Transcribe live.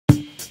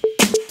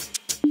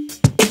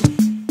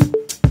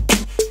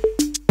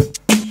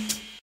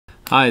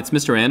Hi, it's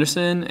Mr.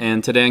 Anderson,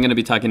 and today I'm going to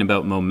be talking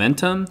about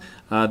momentum.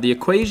 The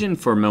equation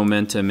for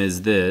momentum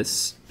is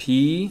this: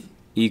 P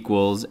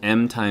equals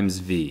m times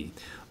v.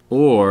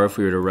 Or, if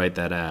we were to write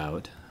that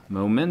out,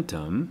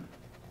 momentum,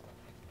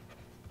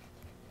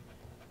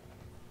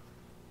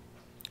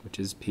 which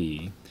is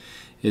P,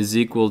 is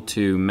equal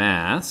to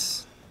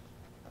mass,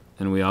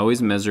 and we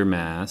always measure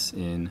mass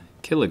in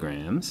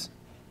kilograms.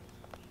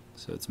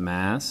 So it's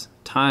mass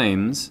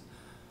times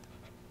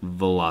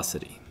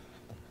velocity.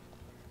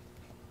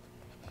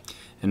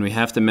 And we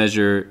have to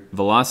measure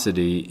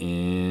velocity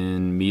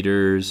in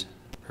meters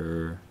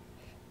per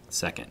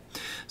second.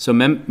 So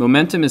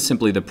momentum is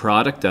simply the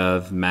product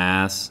of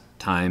mass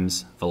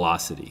times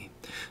velocity.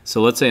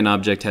 So let's say an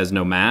object has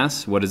no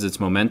mass. What is its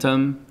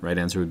momentum? Right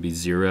answer would be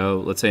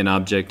 0. Let's say an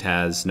object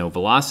has no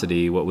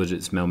velocity. What would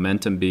its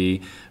momentum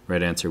be?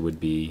 Right answer would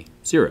be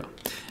 0.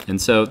 And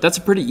so that's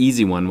a pretty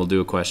easy one. We'll do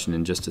a question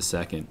in just a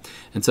second.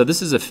 And so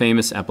this is a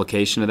famous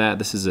application of that.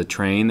 This is a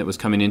train that was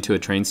coming into a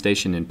train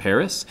station in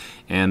Paris,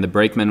 and the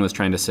brakeman was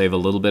trying to save a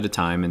little bit of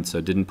time, and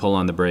so didn't pull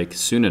on the brake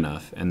soon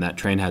enough. And that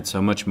train had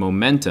so much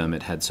momentum,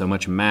 it had so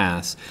much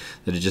mass,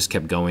 that it just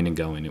kept going and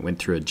going. It went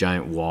through a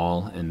giant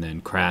wall and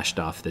then crashed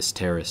off this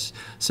terrace.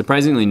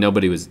 Surprisingly,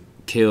 nobody was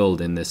killed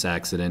in this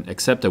accident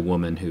except a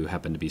woman who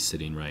happened to be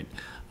sitting right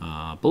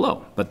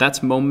below. But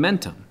that's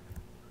momentum.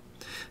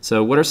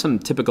 So what are some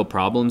typical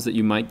problems that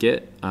you might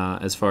get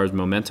as far as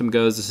momentum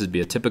goes? This would be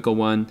a typical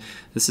one.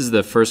 This is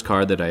the first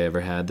car that I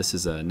ever had. This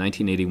is a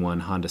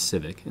 1981 Honda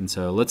Civic. And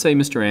so let's say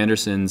Mr.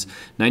 Anderson's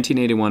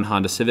 1981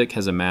 Honda Civic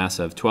has a mass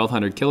of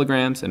 1,200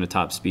 kilograms and a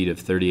top speed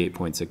of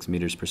 38.6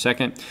 meters per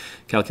second.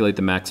 Calculate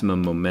the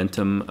maximum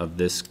momentum of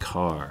this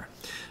car.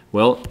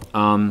 Well,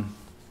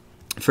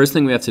 first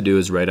thing we have to do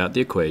is write out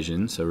the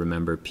equation. So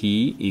remember,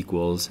 P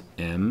equals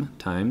m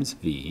times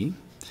v.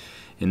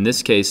 In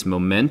this case,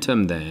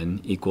 momentum then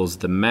equals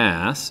the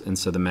mass, and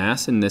so the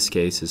mass in this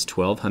case is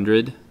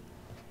 1,200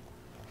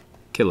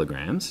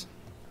 kilograms.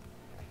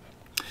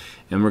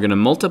 And we're going to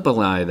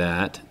multiply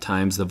that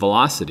times the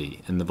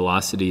velocity, and the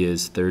velocity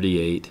is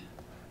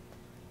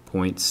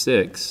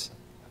 38.6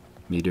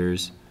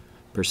 meters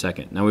per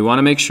second. Now we want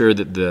to make sure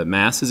that the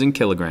mass is in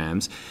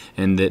kilograms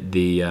and that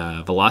the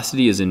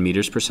velocity is in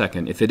meters per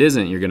second. If it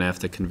isn't, you're going to have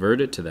to convert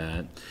it to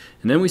that.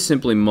 And then we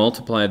simply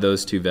multiply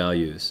those two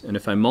values. And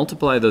if I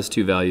multiply those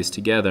two values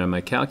together on my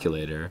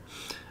calculator,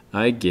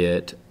 I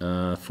get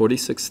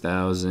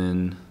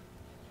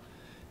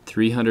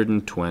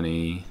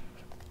 46,320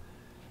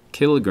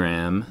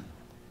 kilogram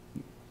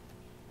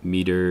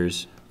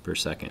meters per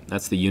second.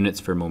 That's the units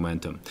for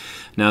momentum.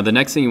 Now the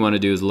next thing you want to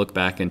do is look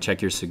back and check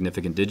your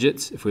significant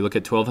digits. If we look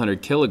at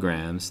 1,200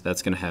 kilograms,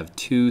 that's going to have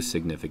 2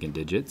 significant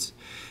digits.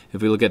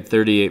 If we look at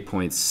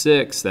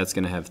 38.6, that's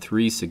going to have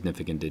 3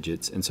 significant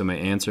digits, and so my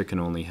answer can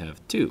only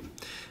have 2.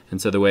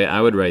 And so the way I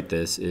would write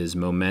this is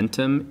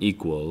momentum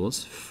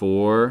equals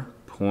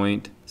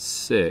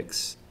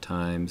 4.6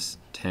 times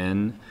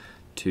 10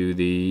 to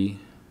the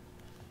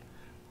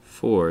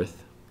 4th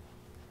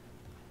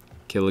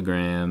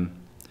kilogram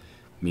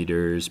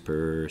meters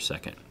per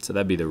second. So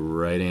that'd be the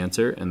right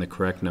answer and the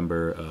correct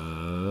number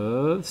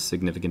of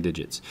significant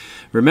digits.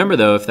 Remember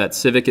though, if that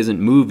Civic isn't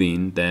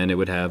moving, then it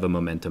would have a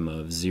momentum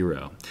of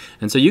 0.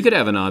 And so you could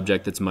have an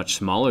object that's much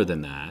smaller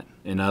than that.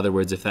 In other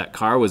words, if that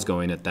car was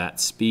going at that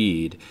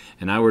speed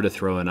and I were to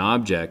throw an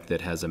object that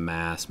has a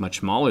mass much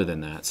smaller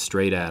than that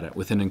straight at it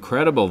with an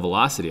incredible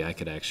velocity, I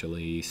could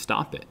actually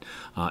stop it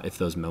if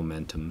those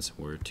momentums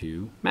were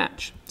to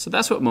match. So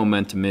that's what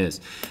momentum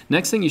is.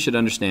 Next thing you should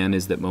understand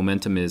is that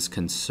momentum is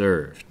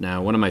conserved.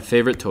 Now, one of my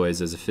favorite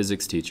toys as a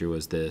physics teacher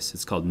was this.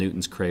 It's called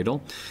Newton's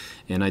Cradle.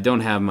 And I don't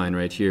have mine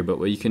right here, but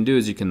what you can do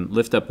is you can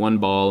lift up one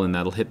ball and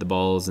that'll hit the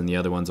balls and the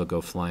other ones will go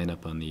flying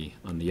up on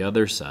the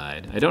other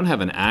side. I don't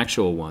have an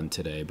actual one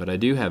today, but I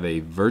do have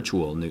a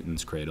virtual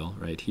Newton's Cradle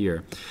right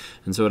here.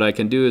 And so what I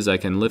can do is I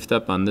can lift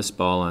up on this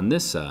ball on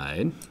this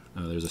side.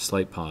 Oh, there's a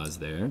slight pause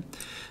there.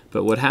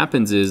 But what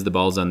happens is the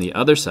balls on the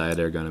other side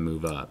are going to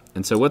move up.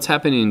 And so what's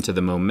happening to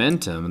the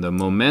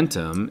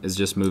momentum is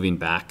just moving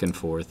back and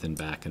forth and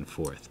back and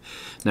forth.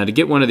 Now to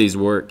get one of these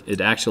work, it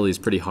actually is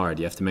pretty hard.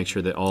 You have to make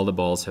sure that all the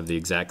balls have the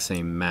exact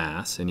same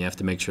mass, and you have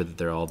to make sure that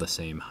they're all the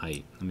same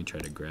height. Let me try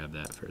to grab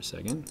that for a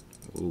second.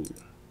 Ooh.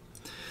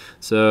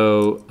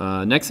 So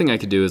next thing I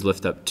could do is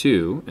lift up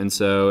 2. And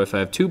so if I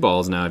have 2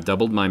 balls now, I've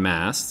doubled my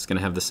mass. It's going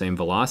to have the same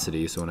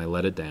velocity, so when I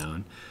let it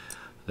down,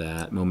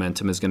 that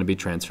momentum is going to be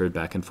transferred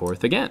back and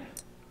forth again.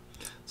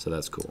 So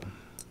that's cool.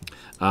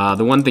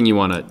 The one thing you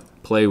want to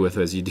play with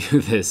as you do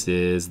this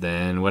is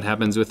then what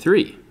happens with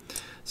 3.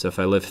 So if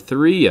I lift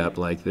 3 up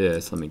like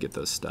this, let me get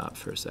those stopped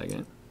for a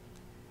second.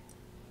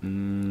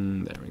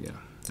 There we go.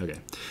 Okay.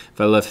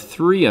 If I lift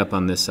 3 up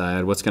on this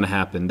side, what's going to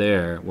happen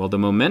there? Well, the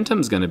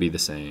momentum's going to be the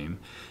same.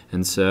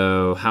 And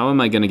so how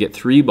am I going to get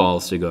 3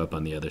 balls to go up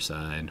on the other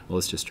side? Well,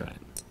 let's just try it.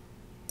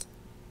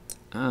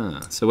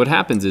 So what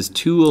happens is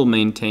 2 will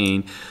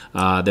maintain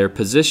their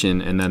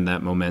position, and then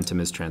that momentum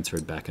is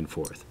transferred back and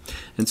forth.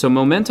 And so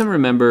momentum,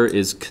 remember,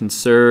 is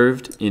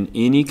conserved in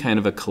any kind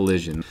of a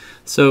collision.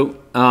 So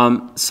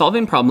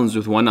solving problems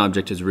with one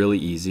object is really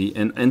easy,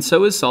 and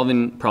so is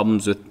solving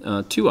problems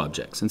with two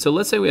objects. And so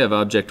let's say we have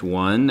object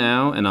 1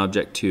 now and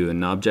object 2,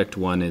 and object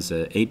 1 is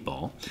an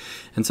 8-ball.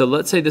 And so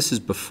let's say this is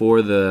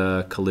before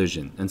the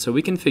collision. And so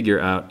we can figure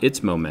out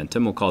its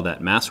momentum. We'll call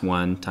that mass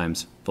 1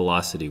 times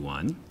velocity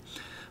 1,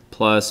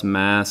 plus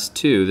mass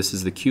 2, this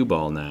is the cue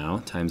ball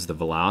now, times the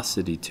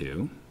velocity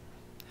 2.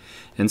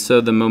 And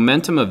so the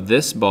momentum of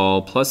this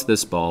ball plus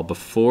this ball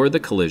before the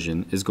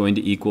collision is going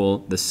to equal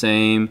the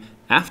same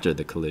after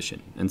the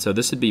collision. And so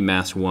this would be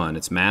mass 1,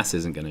 its mass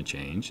isn't going to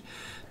change,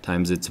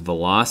 times its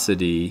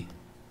velocity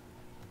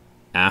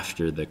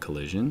after the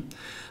collision,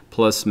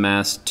 plus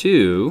mass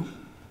 2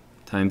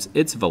 times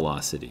its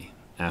velocity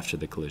after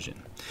the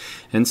collision.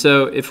 And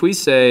so if we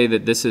say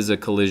that this is a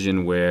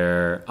collision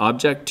where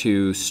object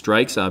 2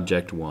 strikes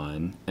object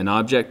 1 and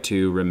object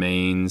 2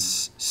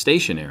 remains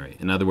stationary,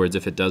 in other words,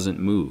 if it doesn't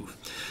move.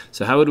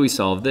 So how would we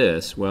solve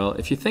this? Well,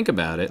 if you think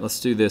about it,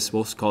 let's do this,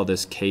 we'll call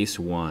this case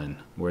 1,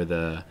 where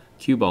the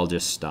cue ball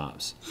just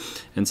stops.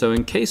 And so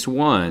in case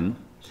 1,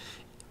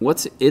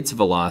 what's its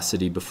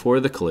velocity before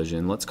the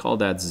collision? Let's call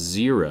that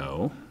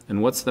 0.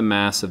 And what's the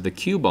mass of the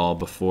cue ball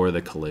before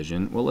the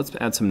collision? Well, let's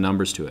add some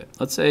numbers to it.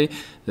 Let's say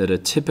that a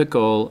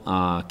typical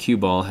cue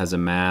ball has a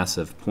mass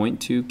of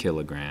 0.2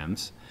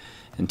 kilograms.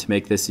 And to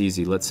make this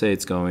easy, let's say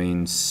it's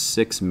going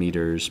 6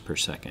 meters per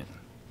second.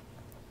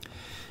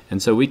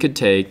 And so we could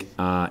take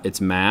its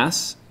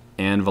mass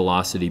and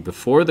velocity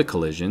before the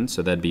collision,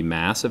 so that'd be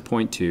mass of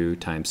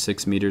 0.2 times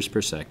 6 meters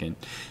per second.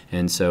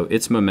 And so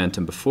its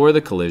momentum before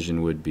the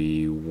collision would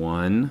be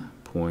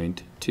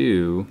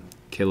 1.2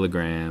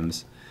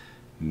 kilograms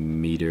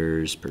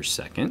meters per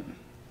second.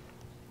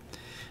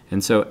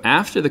 And so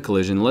after the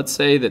collision, let's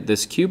say that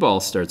this cue ball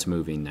starts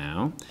moving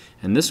now,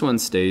 and this one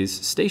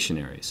stays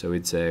stationary. So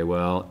we'd say,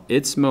 well,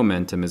 its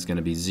momentum is going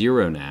to be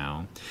 0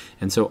 now,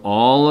 and so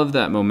all of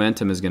that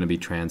momentum is going to be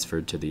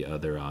transferred to the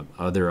other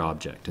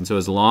object. And so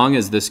as long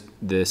as this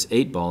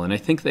 8-ball, and I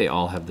think they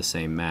all have the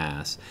same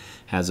mass,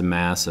 has a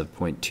mass of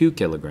 0.2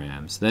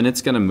 kilograms, then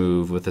it's going to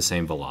move with the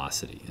same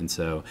velocity. And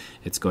so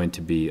it's going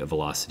to be a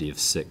velocity of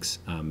 6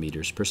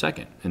 meters per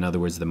second. In other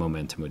words, the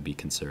momentum would be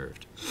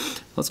conserved.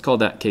 Let's call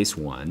that case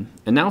 1.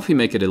 And now if we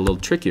make it a little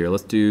trickier,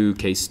 let's do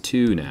case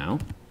 2 now.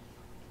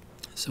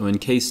 So in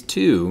case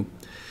 2,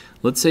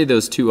 let's say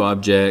those two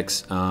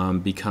objects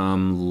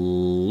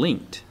become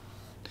linked.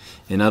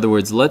 In other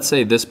words, let's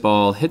say this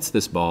ball hits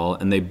this ball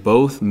and they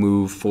both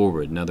move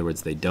forward. In other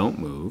words, they don't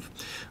move.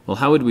 Well,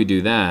 how would we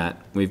do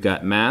that? We've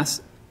got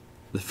mass.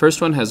 The first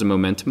one has a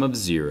momentum of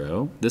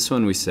 0. This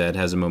one we said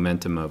has a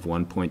momentum of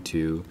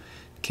 1.2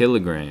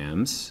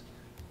 kilograms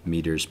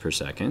meters per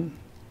second.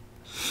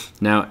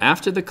 Now,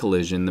 after the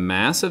collision, the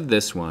mass of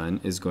this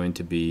one is going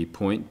to be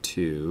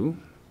 0.2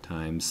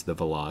 times the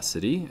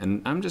velocity,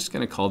 and I'm just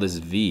going to call this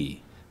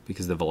v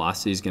because the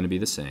velocity is going to be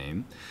the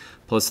same,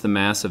 plus the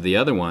mass of the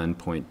other one,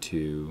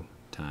 0.2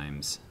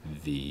 times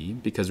v,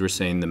 because we're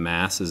saying the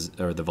masses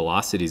or the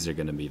velocities are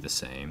going to be the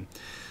same.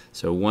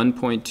 So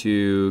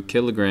 1.2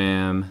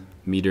 kilogram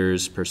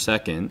meters per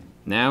second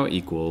now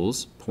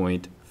equals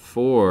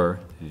 0.4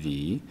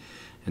 v,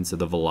 and so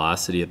the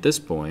velocity at this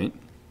point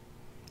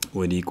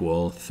would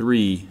equal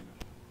 3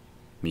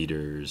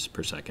 meters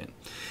per second.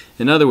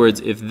 In other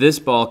words, if this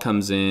ball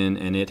comes in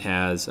and it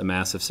has a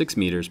mass of 6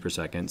 meters per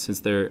second,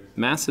 since their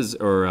masses,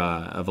 or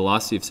a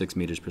velocity of 6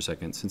 meters per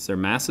second, since their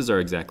masses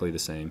are exactly the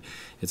same,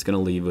 it's going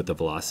to leave with a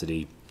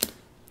velocity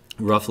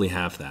roughly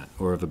half that,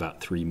 or of about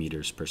 3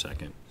 meters per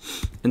second.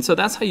 And so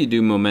that's how you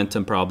do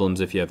momentum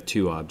problems if you have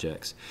two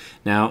objects.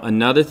 Now,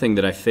 another thing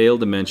that I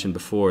failed to mention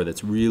before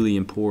that's really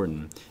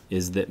important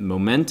is that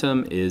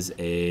momentum is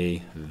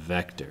a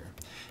vector.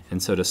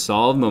 And so to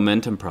solve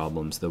momentum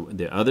problems,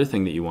 the other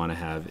thing that you want to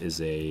have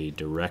is a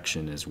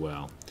direction as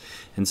well.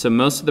 And so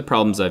most of the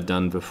problems I've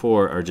done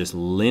before are just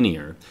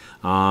linear.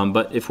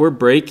 But if we're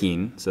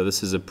breaking, so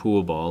this is a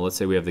pool ball, let's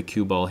say we have the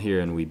cue ball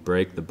here and we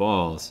break the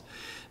balls,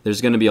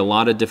 there's going to be a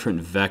lot of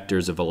different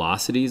vectors of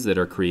velocities that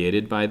are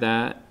created by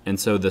that. And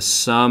so the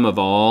sum of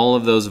all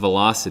of those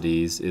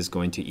velocities is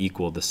going to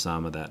equal the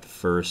sum of that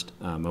first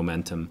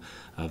momentum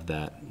of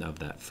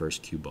that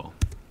first cue ball.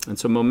 And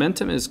so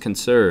momentum is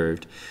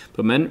conserved,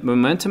 but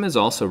momentum is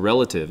also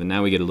relative, and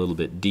now we get a little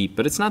bit deep,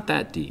 but it's not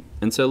that deep.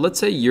 And so let's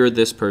say you're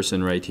this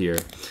person right here.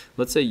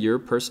 Let's say you're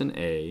person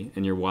A,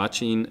 and you're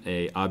watching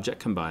an object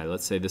come by.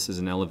 Let's say this is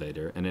an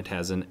elevator, and it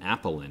has an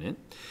apple in it.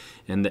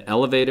 And the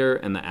elevator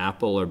and the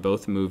apple are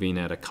both moving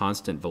at a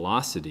constant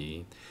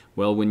velocity.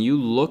 Well, when you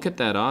look at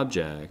that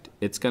object,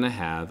 it's going to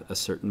have a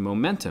certain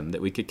momentum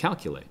that we could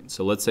calculate.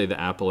 So let's say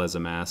the apple has a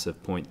mass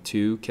of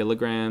 0.2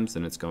 kilograms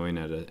and it's going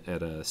at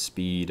a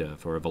speed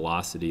or a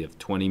velocity of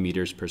 20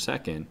 meters per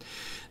second.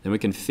 Then we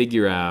can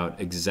figure out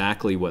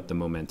exactly what the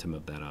momentum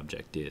of that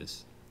object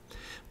is.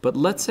 But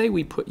let's say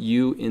we put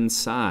you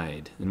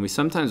inside, and we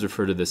sometimes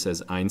refer to this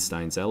as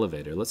Einstein's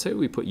elevator. Let's say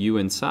we put you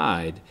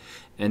inside,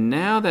 and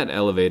now that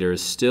elevator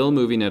is still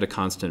moving at a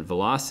constant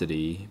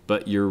velocity,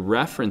 but your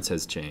reference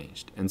has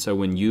changed. And so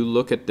when you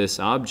look at this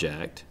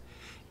object,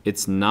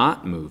 it's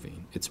not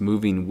moving. It's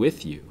moving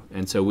with you.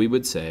 And so we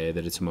would say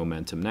that its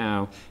momentum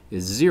now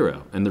is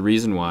 0. And the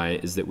reason why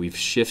is that we've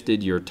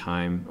shifted your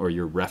time or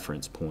your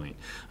reference point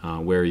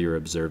where you're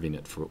observing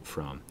it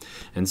from.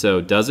 And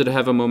so does it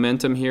have a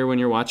momentum here when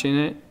you're watching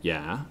it?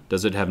 Yeah.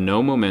 Does it have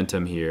no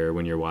momentum here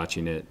when you're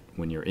watching it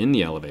when you're in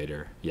the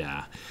elevator?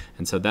 Yeah.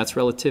 And so that's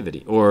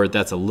relativity, or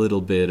that's a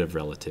little bit of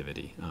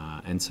relativity.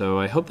 And so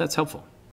I hope that's helpful.